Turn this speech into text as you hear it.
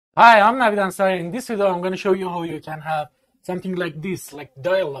Hi, I'm Navid Ansari. In this video, I'm going to show you how you can have something like this, like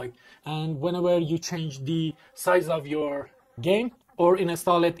dialog. And whenever you change the size of your game or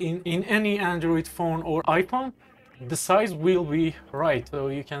install it in any Android phone or iPhone, the size will be right. So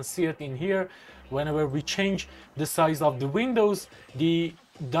you can see it in here. Whenever we change the size of the windows, the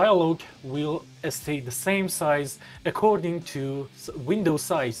dialog will stay the same size according to window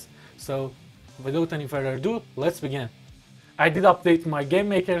size. So without any further ado, let's begin. I did update my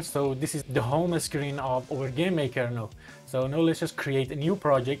GameMaker, so this is the home screen of our GameMaker now. So now let's just create a new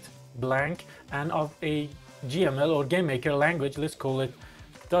project, blank, and of a GML or GameMaker language, let's call it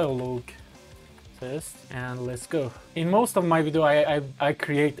dialog test, and let's go. In most of my video, I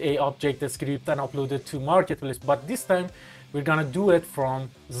create a object, a script, and upload it to Marketplace, but this time we're gonna do it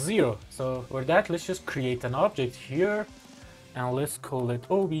from zero. So for that, let's just create an object here, and let's call it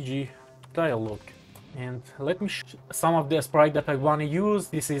obj dialog. And let me show some of the sprite that I want to use.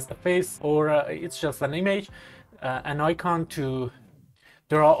 This is a face, or it's just an image, an icon to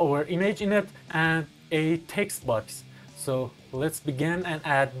draw our image in it, and a text box. So let's begin and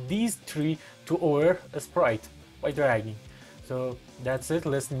add these three to our sprite by dragging. So that's it.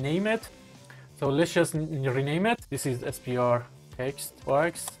 Let's name it. So let's just rename it. This is SPR text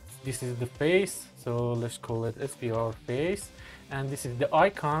box. This is the face, so let's call it SPR face. And this is the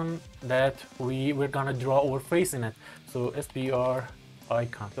icon that we're gonna draw our face in it. So SPR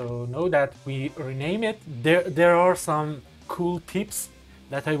icon. So know that we rename it. There are some cool tips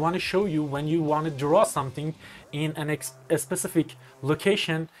that I want to show you when you want to draw something in a specific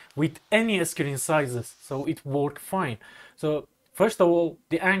location with any screen sizes, so it works fine. So first of all,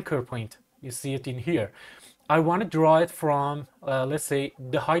 the anchor point, you see it in here. I want to draw it from, let's say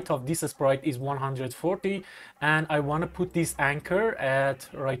the height of this sprite is 140, and I want to put this anchor at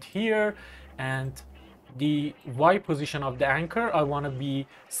right here, and the Y position of the anchor I want to be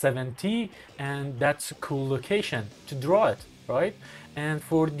 70, and that's a cool location to draw it, right? And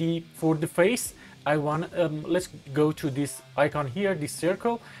for the face, I want let's go to this icon here, this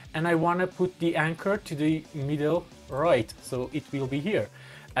circle, and I want to put the anchor to the middle right, so it will be here.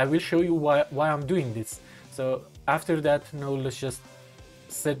 I will show you why I'm doing this. So after that, now let's just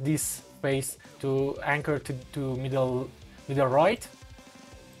set this face to anchor to middle right.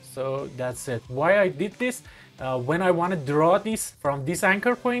 So that's it. Why I did this, when I want to draw this from this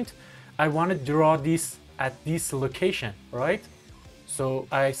anchor point, I want to draw this at this location, right? So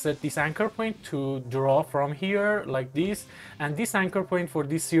I set this anchor point to draw from here like this, and this anchor point for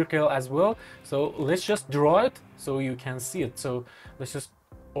this circle as well. So let's just draw it so you can see it. So let's just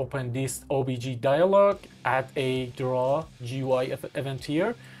open this obj dialog, add a draw GUI event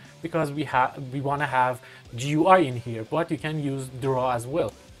here, because we want to have GUI in here, but you can use draw as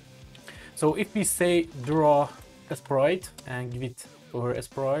well. So if we say draw a sprite and give it our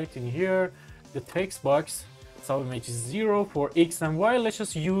sprite in here, the text box subimage is 0 for x and y. Let's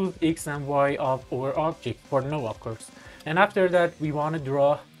just use x and y of our object for now, of course. And after that, we want to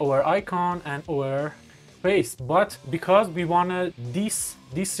draw our icon and our face, but because we want this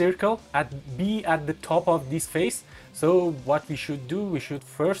circle be at the top of this face, so what we should do, we should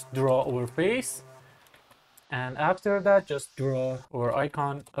first draw our face, and after that just draw our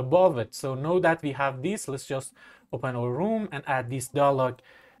icon above it. So now that we have this, let's just open our room and add this dialog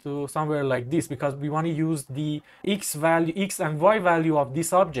to somewhere like this, because we want to use the x and y value of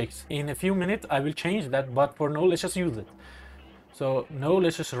this object. In a few minutes I will change that, but for now let's just use it. So now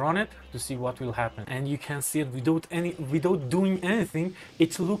let's just run it to see what will happen, and you can see it without doing anything,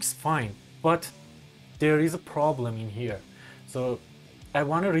 it looks fine. But there is a problem in here. So I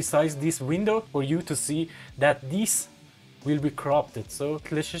want to resize this window for you to see that this will be cropped. So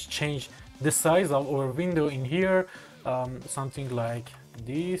let's just change the size of our window in here, something like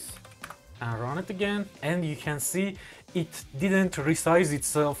this, and run it again, and you can see it didn't resize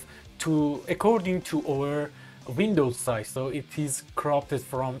itself to according to our window size, so it is cropped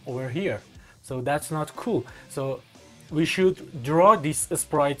from over here. So that's not cool. So we should draw these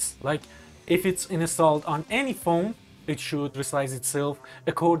sprites like if it's installed on any phone, it should resize itself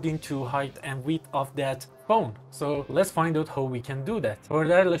according to height and width of that phone. So let's find out how we can do that. For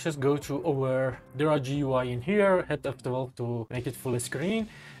that, let's just go to our draw GUI in here, hit F12 to make it full screen,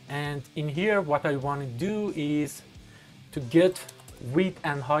 and in here what I want to do is to get width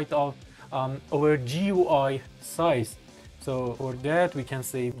and height of our GUI size. So for that we can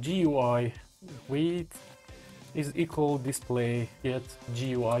say GUI width is equal display get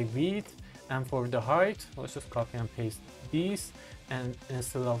GUI width, and for the height let's just copy and paste this, and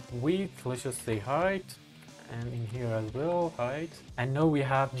instead of width let's just say height, and in here as well height. And now we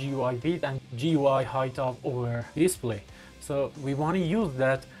have GUI width and GUI height of our display. So we want to use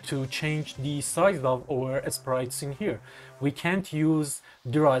that to change the size of our sprites in here. We can't use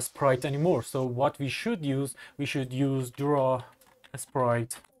draw sprite anymore. So what we should use draw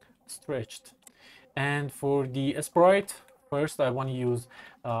sprite stretched. And for the sprite, first I want to use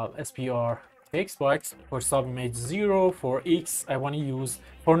spr xbox. For subimage 0, for x I want to use,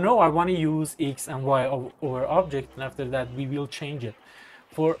 for now I want to use x and y of our object, and after that we will change it.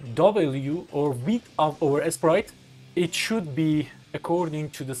 For w, or width of our sprite, it should be according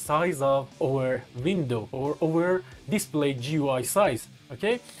to the size of our window or our display GUI size.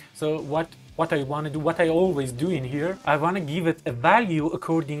 Okay, so what I want to do, what I always do in here, I want to give it a value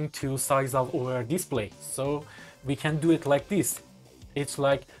according to size of our display. So we can do it like this. It's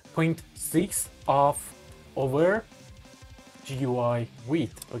like 0.6 of our GUI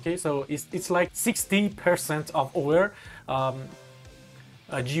width. Okay, so it's like 60% of our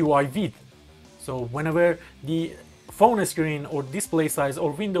GUI width. So whenever the phone screen or display size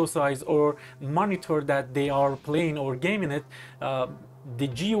or window size or monitor that they are playing or gaming it, the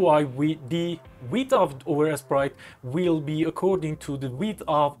GUI the width of our sprite will be according to the width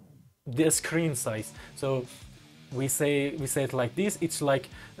of the screen size. So we say it like this. It's like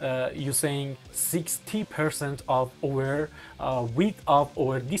you saying 60% of our width of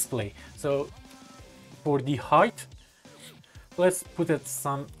our display. So for the height, let's put it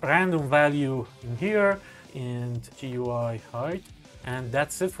some random value in here and GUI height, and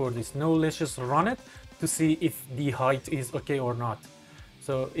that's it for this. Now let's just run it to see if the height is okay or not.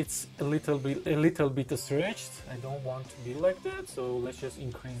 So it's a little bit stretched. I don't want to be like that, so let's just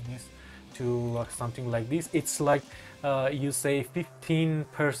increase this to something like this. It's like you say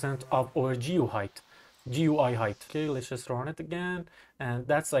 15% of our GUI height. Okay, let's just run it again, and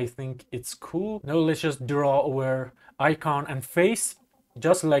that's, I think it's cool. Now let's just draw our icon and face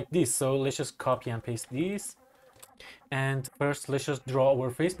just like this. So let's just copy and paste this, and first let's just draw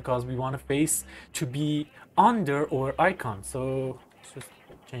our face because we want a face to be under our icon. So let's just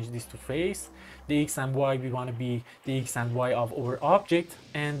change this to face. The x and y, we want to be the x and y of our object,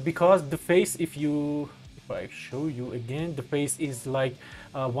 and because the face, if I show you again, the face is like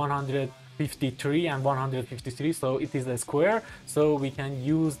 153 and 153, so it is a square, so we can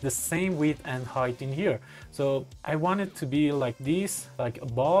use the same width and height in here. So I want it to be like this, like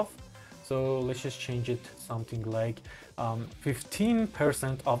above. So let's just change it something like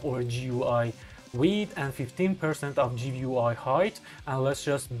 15% of our GUI width and 15% of GUI height, and let's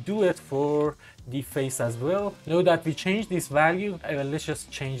just do it for the face as well. Now that we changed this value, let's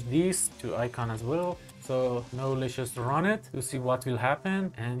just change this to icon as well. So now let's just run it to see what will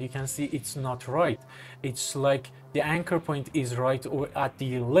happen, and you can see it's not right. It's like the anchor point is right or at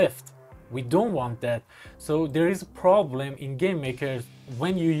the left. We don't want that. So there is a problem in GameMaker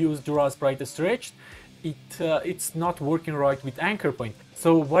when you use draw sprite stretched. It's not working right with anchor point.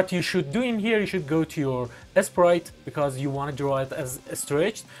 So what you should do in here, you should go to your sprite because you want to draw it as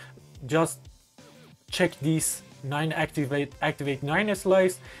stretched. Just check these 9 activate 9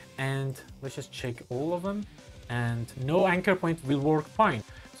 slice, and let's just check all of them, and no anchor point will work fine.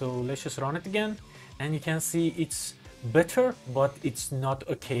 So let's just run it again, and you can see it's better, but it's not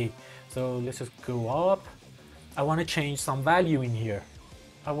okay. So let's just go up. I want to change some value in here.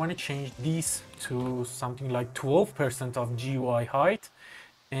 I want to change these to something like 12% of GUI height,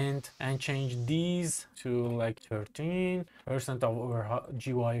 and change these to like 13% of our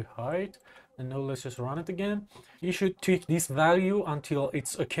GUI height. And now let's just run it again. You should tweak this value until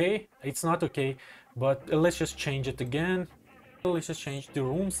it's okay. It's not okay, but let's just change it again. Let's just change the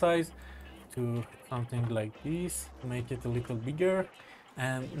room size to something like this, make it a little bigger,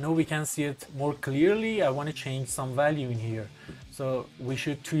 and now we can see it more clearly. I want to change some value in here, so we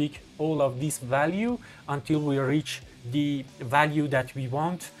should tweak all of this value until we reach the value that we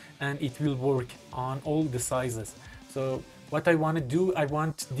want, and it will work on all the sizes. So what I want to do, I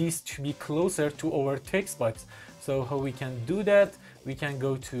want this to be closer to our text box. So how we can do that, we can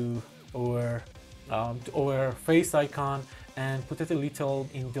go to our face icon and put it a little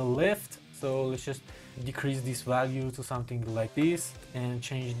in the left. So let's just decrease this value to something like this and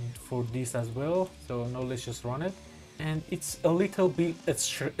change for this as well. So now let's just run it, and it's a little bit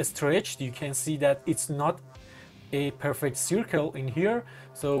stretched. You can see that it's not a perfect circle in here.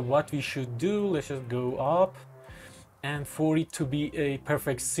 So what we should do, let's just go up, and for it to be a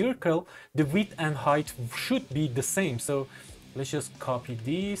perfect circle, the width and height should be the same. So let's just copy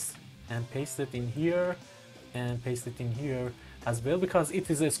this and paste it in here, and paste it in here as well, because it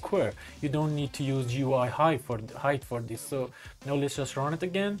is a square. You don't need to use GUI height for this. So now let's just run it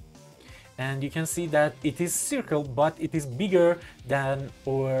again, and you can see that it is circle, but it is bigger than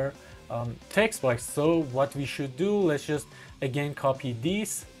our text box. So what we should do, let's just again copy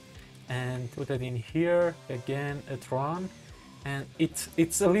this and put it in here again at run, and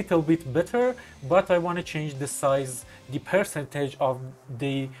it's a little bit better, but I want to change the size, the percentage of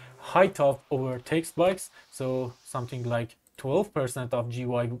the height of our text box. So something like 12% of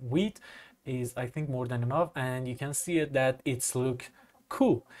GUI width is, I think, more than enough, and you can see it that it's look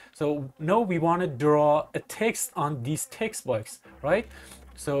cool. So now we want to draw a text on this text box, right?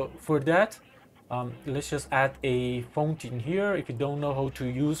 So for that, let's just add a font in here. If you don't know how to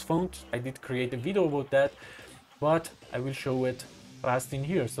use font, I did create a video about that, but I will show it fast in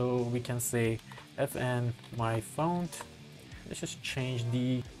here. So we can say fn my font. Let's just change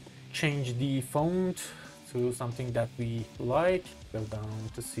the font to something that we like. Go down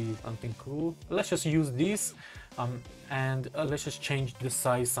to see something cool. Let's just use this, and let's just change the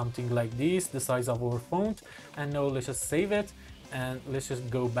size, something like this, the size of our font. And now let's just save it, and let's just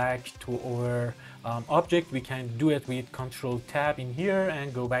go back to our object. We can do it with Control Tab in here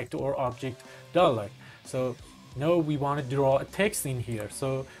and go back to our object dialog. So now we want to draw a text in here.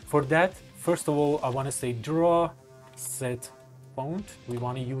 So for that, first of all, I want to say draw set font. We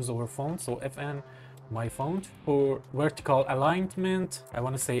want to use our font, so fn my font. For vertical alignment, I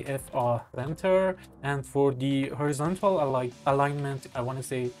want to say FR center, and for the horizontal alignment, I want to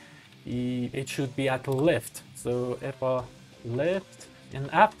say it should be at left, so FR left. And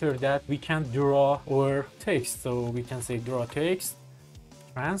after that, we can draw our text, so we can say draw text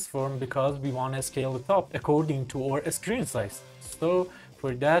transform, because we want to scale it up according to our screen size. So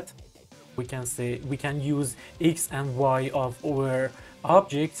for that, we can say we can use X and Y of our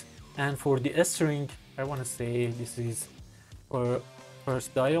object, and for the string, I want to say this is our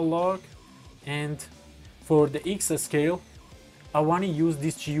first dialog, and for the X scale, I want to use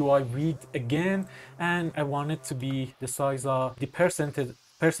this GUI width again, and I want it to be the size of the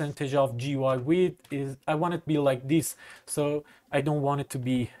percentage of GUI width is, I want it to be like this, so I don't want it to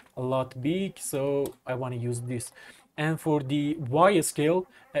be a lot big, so I want to use this. And for the Y scale,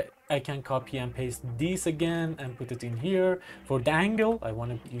 I can copy and paste this again and put it in here. For the angle, I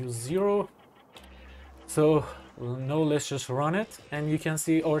want to use 0. So now let's just run it, and you can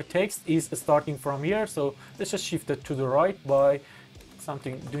see our text is starting from here. So let's just shift it to the right by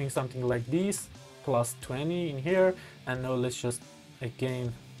doing something like this, plus 20 in here. And now let's just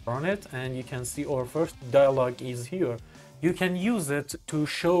again run it, and you can see our first dialog is here. You can use it to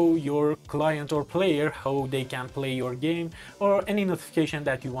show your client or player how they can play your game, or any notification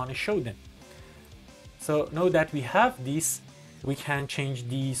that you want to show them. So now that we have this, we can change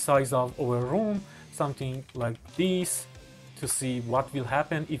the size of our room, something like this, to see what will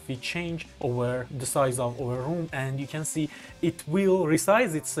happen if we change the size of our room. And you can see it will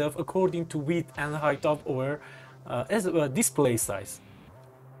resize itself according to width and height of our display size.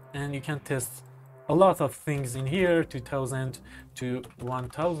 And you can test a lot of things in here, 2000 to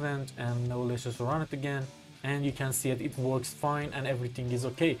 1000, and now let's just run it again, and you can see it works fine and everything is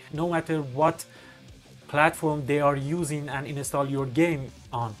okay. No matter what platform they are using and install your game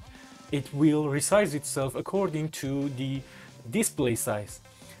on, it will resize itself according to the display size.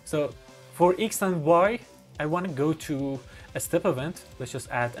 So for X and Y, I want to go to a step event. Let's just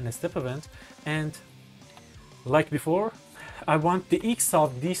add a step event, and like before, I want the X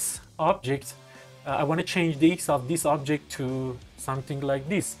of this object, I want to change the X of this object to something like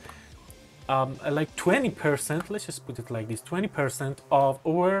this, like 20%. Let's just put it like this: 20% of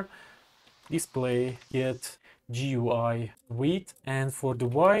our display get GUI width. And for the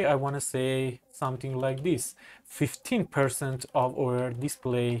Y, I want to say something like this: 15% of our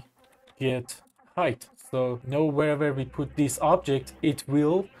display get height. So now wherever we put this object, it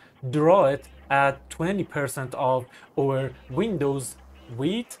will draw it at 20% of our Windows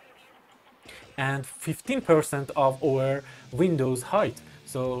width and 15% of our Windows height.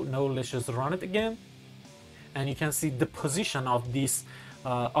 So now let's just run it again, and you can see the position of this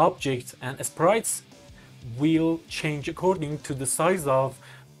object and sprites will change according to the size of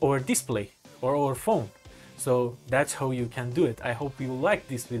our display or our phone. So that's how you can do it. I hope you like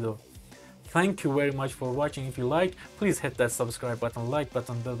this video. Thank you very much for watching. If you like, please hit that subscribe button, like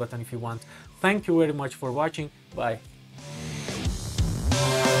button, bell button if you want. Thank you very much for watching. Bye.